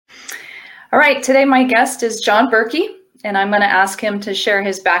All right, today my guest is John Berkey, and I'm going to ask him to share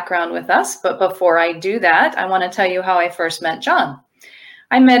his background with us. But before I do that, I want to tell you how I first met John.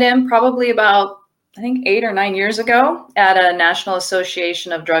 I met him probably about, 8 or 9 years ago at a National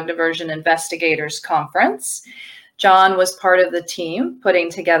Association of Drug Diversion Investigators conference. John was part of the team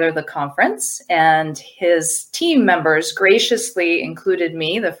putting together the conference, and his team members graciously included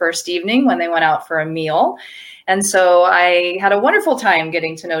me the first evening when they went out for a meal. And so I had a wonderful time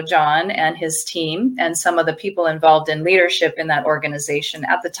getting to know John and his team and some of the people involved in leadership in that organization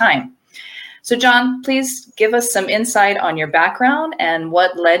at the time. So John, please give us some insight on your background and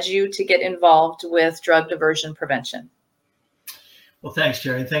what led you to get involved with drug diversion prevention. Well, thanks,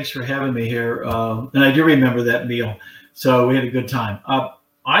 Jerry. Thanks for having me here. And I do remember that meal. So we had a good time.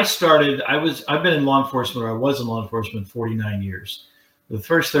 I've been in law enforcement, or I was in law enforcement 49 years. The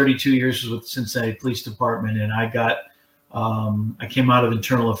first 32 years was with the Cincinnati Police Department, and I came out of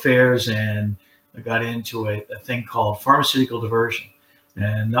internal affairs and I got into a thing called pharmaceutical diversion.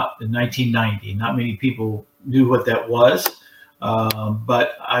 And not in 1990, not many people knew what that was,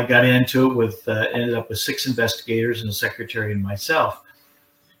 but I got into it ended up with 6 investigators and a secretary and myself.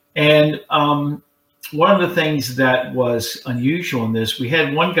 And one of the things that was unusual in this, we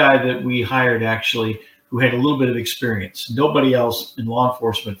had one guy that we hired actually who had a little bit of experience. Nobody else in law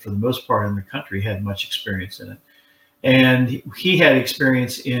enforcement, for the most part in the country, had much experience in it. And he had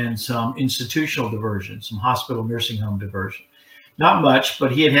experience in some institutional diversion, some hospital nursing home diversion. Not much,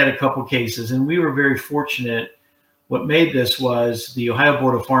 but he had had a couple cases, and we were very fortunate. What made this was the Ohio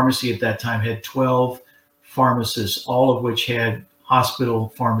Board of Pharmacy at that time had 12 pharmacists, all of which had hospital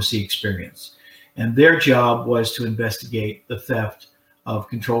pharmacy experience. And their job was to investigate the theft of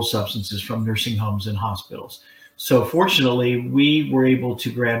controlled substances from nursing homes and hospitals. So fortunately, we were able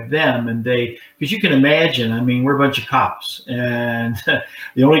to grab them, and because you can imagine, we're a bunch of cops, and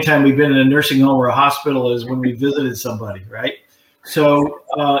the only time we've been in a nursing home or a hospital is when we visited somebody, right? So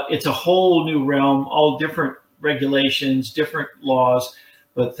it's a whole new realm, all different regulations, different laws.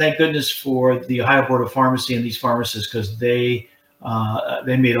 But thank goodness for the Ohio Board of Pharmacy and these pharmacists, because they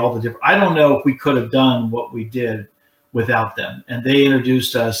made all the difference. I don't know if we could have done what we did without them. And they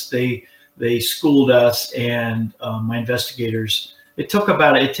introduced us. They schooled us, and my investigators. It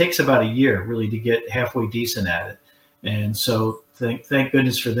takes about a year really to get halfway decent at it. And so thank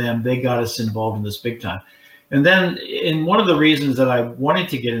goodness for them. They got us involved in this big time. And then, one of the reasons that I wanted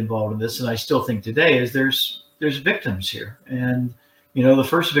to get involved in this, and I still think today, is there's victims here. And, the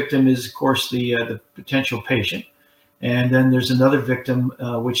first victim is, of course, the potential patient. And then there's another victim,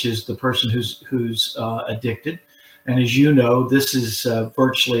 which is the person who's addicted. And as you know, this is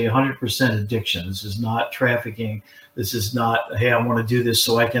virtually 100% addiction. This is not trafficking. This is not, hey, I want to do this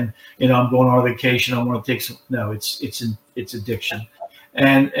so I can, I'm going on vacation. I want to take some. No, it's addiction.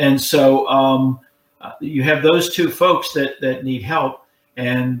 And so, you have those two folks that need help,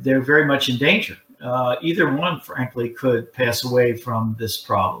 and they're very much in danger. Either one, frankly, could pass away from this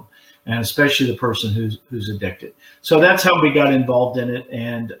problem, and especially the person who's addicted. So that's how we got involved in it,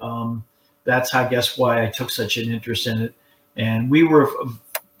 and that's, I guess, why I took such an interest in it. And we were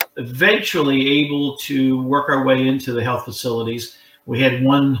eventually able to work our way into the health facilities. We had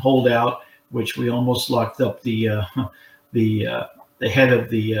one holdout, which we almost locked up the head of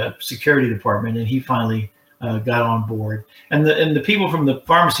the security department, and he finally got on board. And the people from the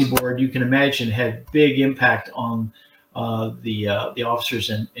pharmacy board, you can imagine, had big impact on the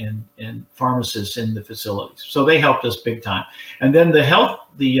officers and pharmacists in the facilities. So they helped us big time. And then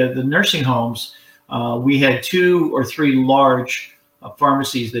the nursing homes, we had 2 or 3 large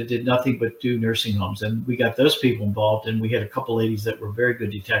pharmacies that did nothing but do nursing homes, and we got those people involved. And we had a couple ladies that were very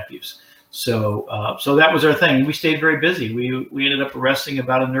good detectives. So that was our thing. We stayed very busy. We ended up arresting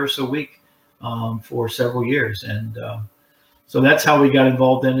about a nurse a week for several years. And so that's how we got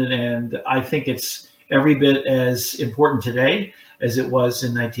involved in it. And I think it's every bit as important today as it was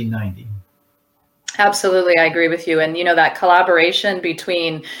in 1990. Absolutely. I agree with you. And, that collaboration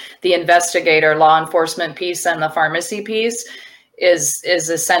between the investigator, law enforcement piece and the pharmacy piece is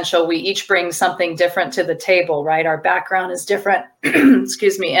essential. We each bring something different to the table, right? Our background is different.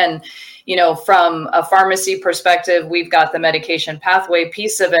 Excuse me. And, from a pharmacy perspective, we've got the medication pathway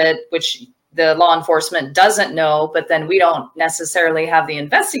piece of it, which the law enforcement doesn't know, but then we don't necessarily have the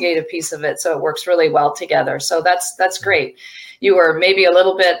investigative piece of it. So it works really well together. So that's great. You were maybe a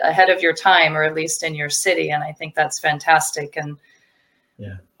little bit ahead of your time, or at least in your city. And I think that's fantastic. And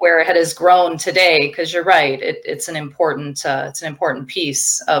where it has grown today, because you're right, it's an important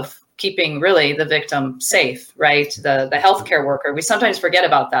piece of keeping really the victim safe, right? The healthcare worker. We sometimes forget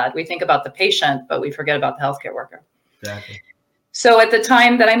about that. We think about the patient, but we forget about the healthcare worker. Exactly. So at the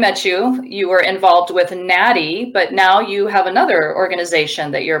time that I met you, you were involved with NADI, but now you have another organization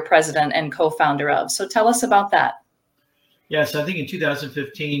that you're president and co-founder of. So tell us about that. Yes, I think in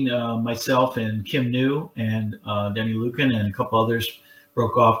 2015, myself and Kim New and Denny Lucan and a couple others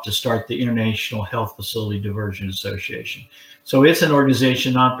broke off to start the International Health Facility Diversion Association. So it's an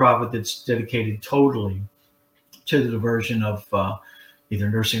organization, nonprofit, that's dedicated totally to the diversion of either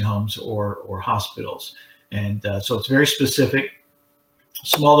nursing homes or hospitals. And so it's very specific,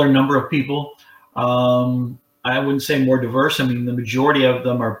 smaller number of people. I wouldn't say more diverse. I mean, the majority of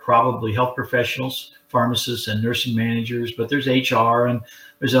them are probably health professionals, pharmacists, and nursing managers, but there's HR and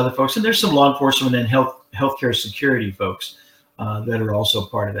there's other folks, and there's some law enforcement and healthcare security folks that are also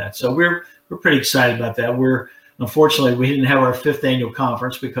part of that. So we're pretty excited about that. Unfortunately, we didn't have our 5th annual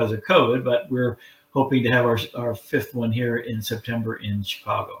conference because of COVID, but we're hoping to have our 5th one here in September in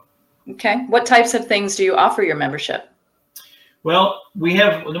Chicago. Okay. What types of things do you offer your membership? Well, we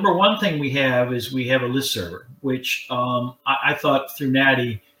have, number one thing we have a listserv, which I thought through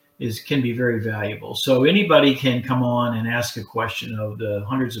NADI can be very valuable. So anybody can come on and ask a question of the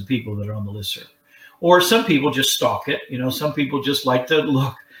hundreds of people that are on the listserv. Or some people just stalk it. Some people just like to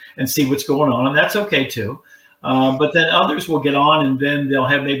look and see what's going on, and that's okay too. But then others will get on, and then they'll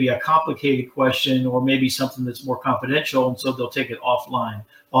have maybe a complicated question or maybe something that's more confidential, and so they'll take it offline,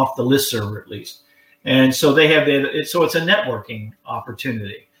 off the listserv at least. And so they have so it's a networking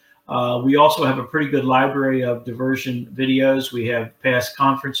opportunity. We also have a pretty good library of diversion videos. We have past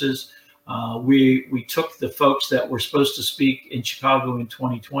conferences. We took the folks that were supposed to speak in Chicago in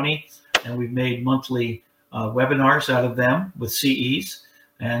 2020, and we've made monthly webinars out of them with CEs.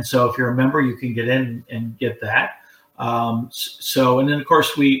 And so if you're a member, you can get in and get that. And then of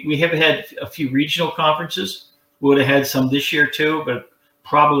course we have had a few regional conferences. We would have had some this year too, but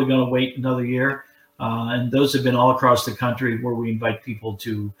probably going to wait another year. And those have been all across the country where we invite people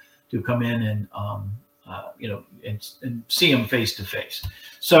to come in and and see them face to face.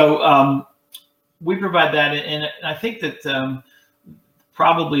 So we provide that, and I think that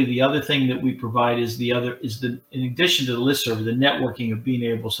probably the other thing that we provide is in addition to the listserv, the networking of being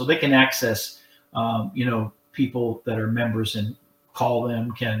able, so they can access people that are members and call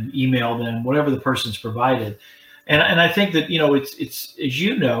them, can email them, whatever the person's provided, and I think that it's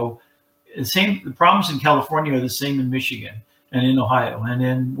as the problems in California are the same in Michigan and in Ohio and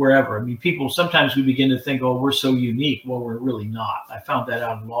in wherever. I mean, people, sometimes we begin to think, oh, we're so unique. Well, we're really not. I found that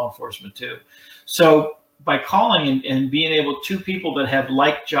out in law enforcement too. So by calling and being able, two people that have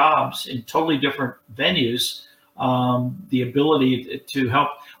like jobs in totally different venues, the ability to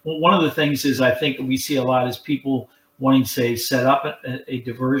help. Well, one of the things is I think we see a lot is people wanting to say set up a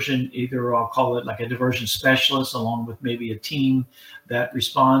diversion, either I'll call it like a diversion specialist along with maybe a team that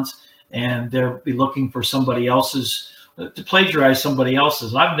responds, and they'll be looking for somebody else's, to plagiarize somebody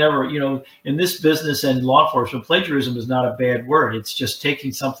else's. I've never, in this business and law enforcement, plagiarism is not a bad word. It's just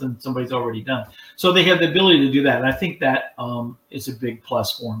taking something somebody's already done. So they have the ability to do that. And I think that is a big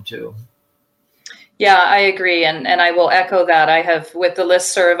plus for them too. Yeah, I agree. And I will echo that. I have, with the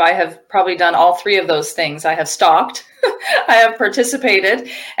listserv, I have probably done all three of those things. I have stalked, I have participated,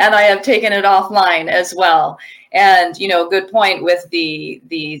 and I have taken it offline as well. And, good point with the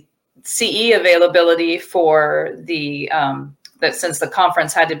CE availability for that, since the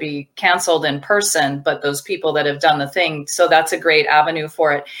conference had to be canceled in person, but those people that have done the thing. So that's a great avenue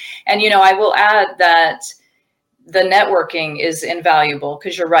for it. And, I will add that the networking is invaluable,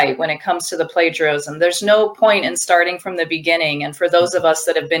 because you're right. When it comes to the plagiarism, there's no point in starting from the beginning. And for those of us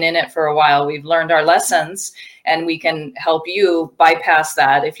that have been in it for a while, we've learned our lessons, and we can help you bypass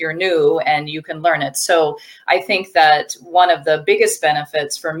that if you're new and you can learn it. So I think that one of the biggest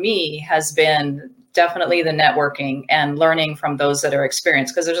benefits for me has been definitely the networking and learning from those that are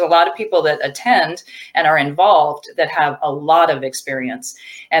experienced, because there's a lot of people that attend and are involved that have a lot of experience.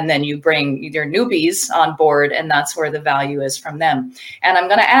 And then you bring your newbies on board, and that's where the value is from them. And I'm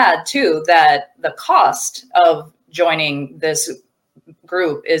going to add too that the cost of joining this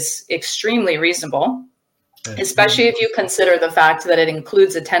group is extremely reasonable, especially if you consider the fact that it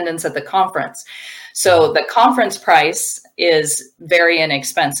includes attendance at the conference. So the conference price is very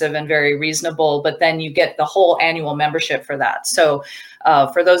inexpensive and very reasonable, but then you get the whole annual membership for that. So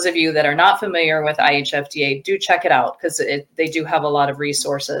for those of you that are not familiar with IHFDA, do check it out, because they do have a lot of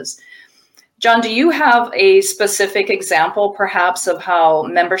resources. John, do you have a specific example perhaps of how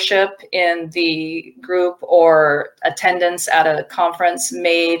membership in the group or attendance at a conference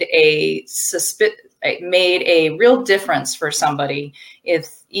made a real difference for somebody, if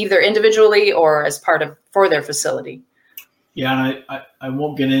either individually or as part of for their facility? Yeah, and I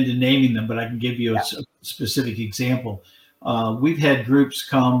won't get into naming them, but I can give you a specific example. we've had groups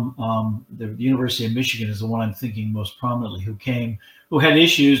come. The University of Michigan is the one I'm thinking most prominently, who had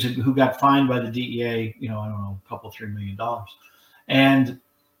issues, who got fined by the DEA, I don't know, a couple, $3 million. And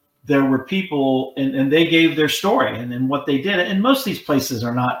there were people, and they gave their story and then what they did. And most of these places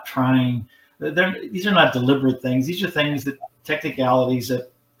are not trying, these are not deliberate things. These are things that technicalities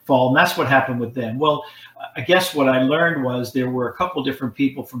that fall, and that's what happened with them. Well, I guess what I learned was there were a couple different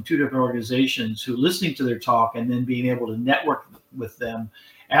people from two different organizations who, listening to their talk and then being able to network with them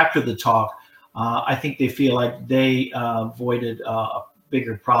after the talk, I think they feel like they avoided a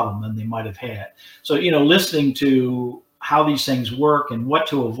bigger problem than they might have had. So, listening to how these things work and what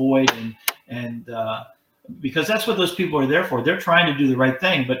to avoid, and because that's what those people are there for. They're trying to do the right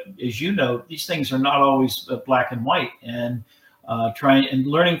thing, but as you know, these things are not always black and white. And trying and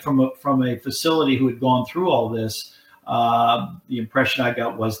learning from a facility who had gone through all this, the impression I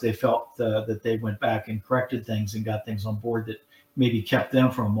got was they felt that they went back and corrected things and got things on board that maybe kept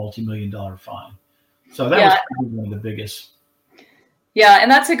them from a multi-million-dollar fine. So that was probably one of the biggest. Yeah, and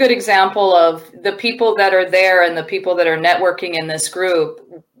that's a good example of the people that are there and the people that are networking in this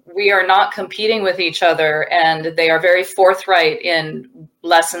group. We are not competing with each other, and they are very forthright in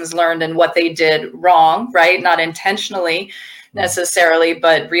lessons learned and what they did wrong, right? Not intentionally necessarily,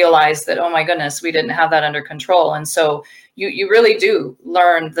 but realize that, oh my goodness, we didn't have that under control. And so you really do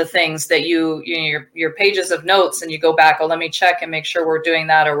learn the things that your pages of notes, and you go back, oh, let me check and make sure we're doing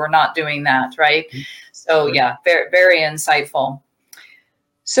that or we're not doing that, right? So yeah, very, very insightful.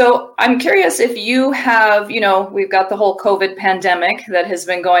 So I'm curious if you have, we've got the whole COVID pandemic that has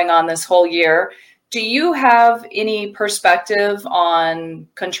been going on this whole year. Do you have any perspective on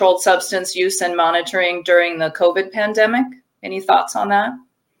controlled substance use and monitoring during the COVID pandemic? Any thoughts on that?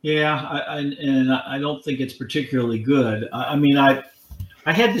 Yeah, I don't think it's particularly good. I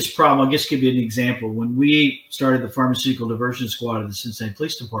had this problem. I'll just give you an example. When we started the Pharmaceutical Diversion Squad of the Cincinnati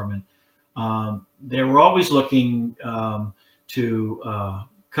Police Department, they were always looking to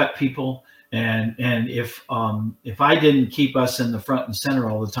cut people, and if I didn't keep us in the front and center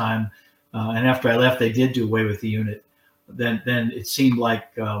all the time, and after I left, they did do away with the unit. Then it seemed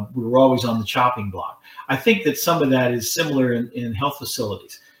like we were always on the chopping block. I think that some of that is similar in health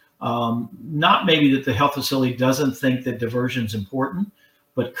facilities. Not maybe that the health facility doesn't think that diversion is important,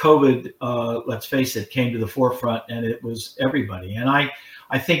 but COVID, let's face it, came to the forefront, and it was everybody. And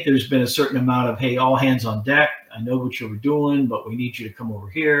I think there's been a certain amount of, hey, all hands on deck. I know what you were doing, but we need you to come over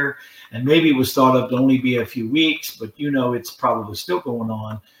here. And maybe it was thought of to only be a few weeks, but it's probably still going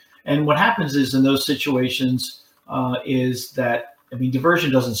on. And what happens is in those situations is that, diversion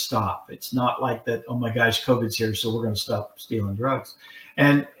doesn't stop. It's not like that, oh my gosh, COVID's here, so we're going to stop stealing drugs.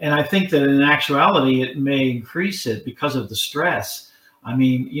 And I think that in actuality, it may increase it because of the stress.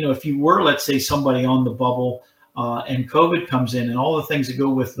 If you were, let's say, somebody on the bubble, and COVID comes in and all the things that go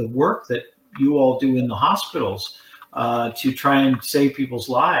with the work that you all do in the hospitals to try and save people's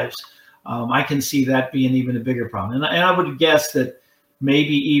lives, I can see that being even a bigger problem. And I would guess that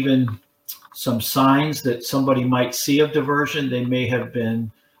maybe even some signs that somebody might see of diversion, they may have been,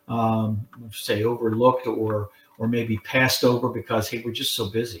 say, overlooked or maybe passed over because, hey, we're just so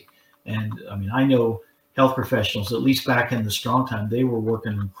busy. And I know health professionals, at least back in the strong time, they were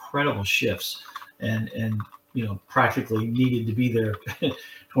working incredible shifts and practically needed to be there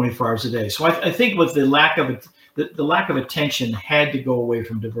 24 hours a day. So I think with the lack of attention had to go away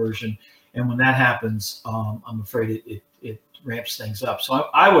from diversion. And when that happens, I'm afraid it ramps things up. So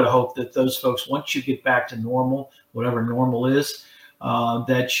I would hope that those folks, once you get back to normal, whatever normal is,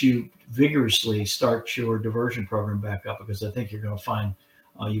 that you vigorously start your diversion program back up, because I think you're going to find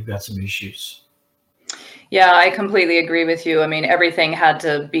you've got some issues. Yeah, I completely agree with you. Everything had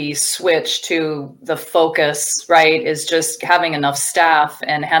to be switched to the focus, right, is just having enough staff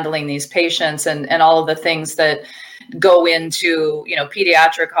and handling these patients and all of the things that go into,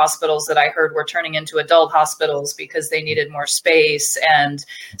 pediatric hospitals that I heard were turning into adult hospitals because they needed more space, and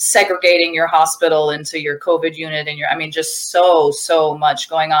segregating your hospital into your COVID unit and just so much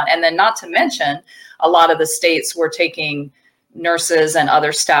going on. And then not to mention, a lot of the states were taking nurses and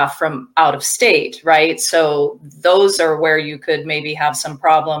other staff from out of state, right? So those are where you could maybe have some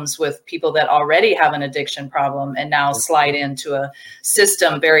problems with people that already have an addiction problem and now slide into a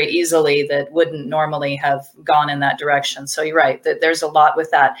system very easily that wouldn't normally have gone in that direction. So you're right, that there's a lot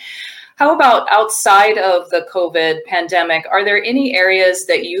with that. How about outside of the COVID pandemic? Are there any areas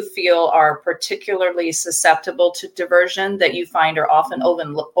that you feel are particularly susceptible to diversion that you find are often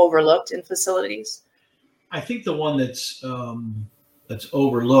overlooked in facilities? I think the one that's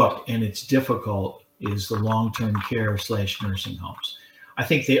overlooked and it's difficult is the long-term care / nursing homes. I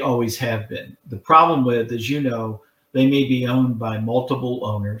think they always have been. The problem with, as you know, they may be owned by multiple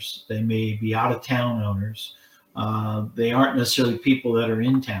owners. They may be out of town owners. They aren't necessarily people that are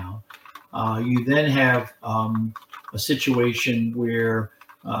in town. You then have a situation where,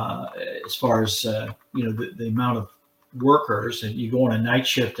 as far as the amount of workers, and you go on a night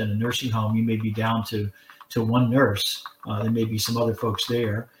shift in a nursing home, you may be down to one nurse. There may be some other folks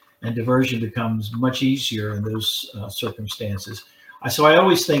there, and diversion becomes much easier in those circumstances. So I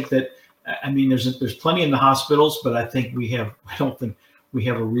always think that, I mean, there's plenty in the hospitals, but I don't think we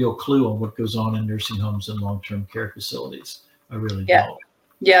have a real clue on what goes on in nursing homes and long-term care facilities. I really don't.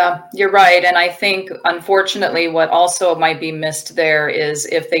 Yeah, you're right. And I think, unfortunately, what also might be missed there is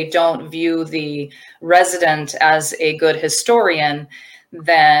if they don't view the resident as a good historian,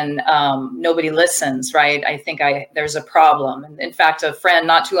 then nobody listens, right? I think there's a problem. And in fact, a friend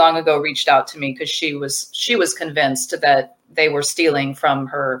not too long ago reached out to me because she was convinced that they were stealing from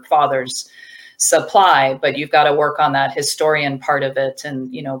her father's supply, but you've got to work on that historian part of it.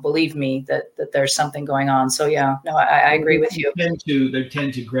 And, believe me that there's something going on. So yeah, no, I agree with you. They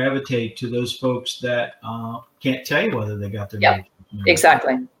tend to gravitate to those folks that can't tell you whether they got their medication.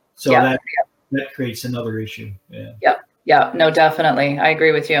 Exactly. So that creates another issue. Yeah. Yeah, no, definitely. I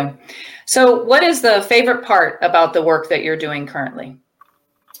agree with you. So what is the favorite part about the work that you're doing currently?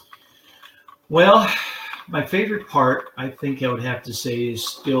 Well, my favorite part, I think I would have to say, is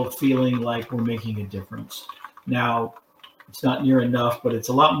still feeling like we're making a difference. Now, it's not near enough, but it's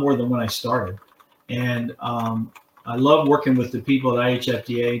a lot more than when I started. And I love working with the people at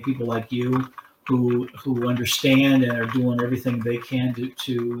IHFDA, people like you who understand and are doing everything they can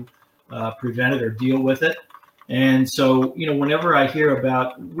to prevent it or deal with it. And so, whenever I hear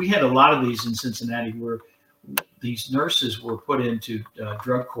about, we had a lot of these in Cincinnati where these nurses were put into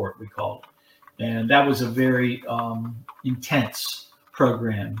drug court, we called it. And that was a very intense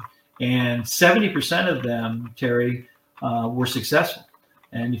program. And 70% of them, Terry, were successful.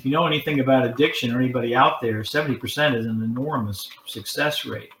 And if you know anything about addiction or anybody out there, 70% is an enormous success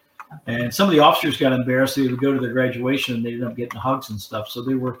rate. And some of the officers got embarrassed. They would go to their graduation and they ended up getting hugs and stuff. So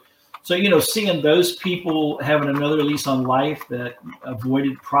seeing those people having another lease on life that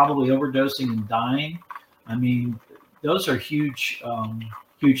avoided probably overdosing and dying, I mean, those are huge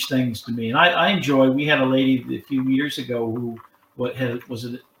things to me. And I enjoy, we had a lady a few years ago who was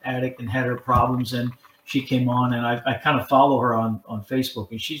an addict and had her problems, and she came on, and I kind of follow her on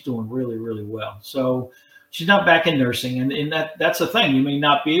Facebook, and she's doing really, really well. So she's not back in nursing, and that's the thing. You may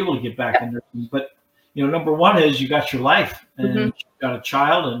not be able to get back in nursing, but number one is you got your life, and you've got a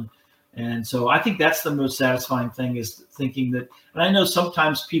child, and so I think that's the most satisfying thing, is thinking that, and I know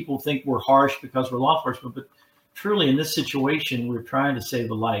sometimes people think we're harsh because we're law enforcement, but truly in this situation, we're trying to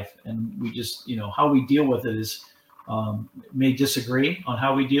save a life, and we just, how we deal with it is, may disagree on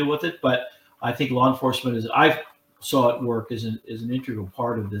how we deal with it, but I think law enforcement I saw it work as an integral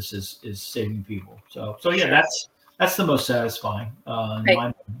part of this is saving people. So yeah, that's the most satisfying.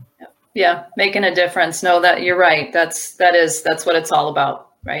 Yeah, making a difference. No, that you're right. That's what it's all about,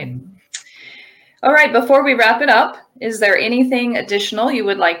 right? Mm-hmm. All right, before we wrap it up, is there anything additional you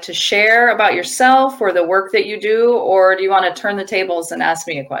would like to share about yourself or the work that you do, or do you want to turn the tables and ask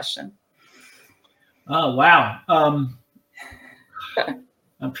me a question? Oh, wow. I'm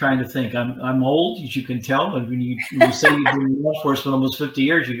trying to think. I'm old, as you can tell. When you say you've been in law enforcement almost 50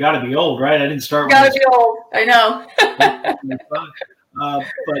 years, you got to be old, right? I didn't start. Got to be old. I know.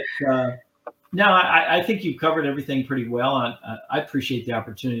 No, I think you've covered everything pretty well. I appreciate the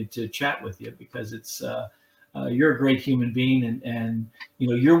opportunity to chat with you, because it's you're a great human being, and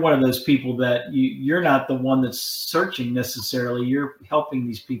you're one of those people that you're not the one that's searching necessarily. You're helping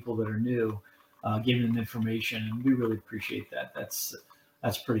these people that are new, giving them information, and we really appreciate that.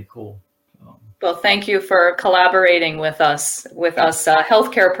 That's pretty cool. Well, thank you for collaborating with us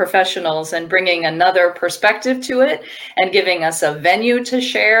healthcare professionals, and bringing another perspective to it, and giving us a venue to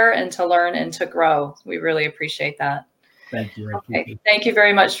share and to learn and to grow. We really appreciate that. Thank you. Okay. Thank you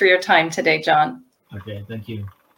very much for your time today, John. Okay. Thank you.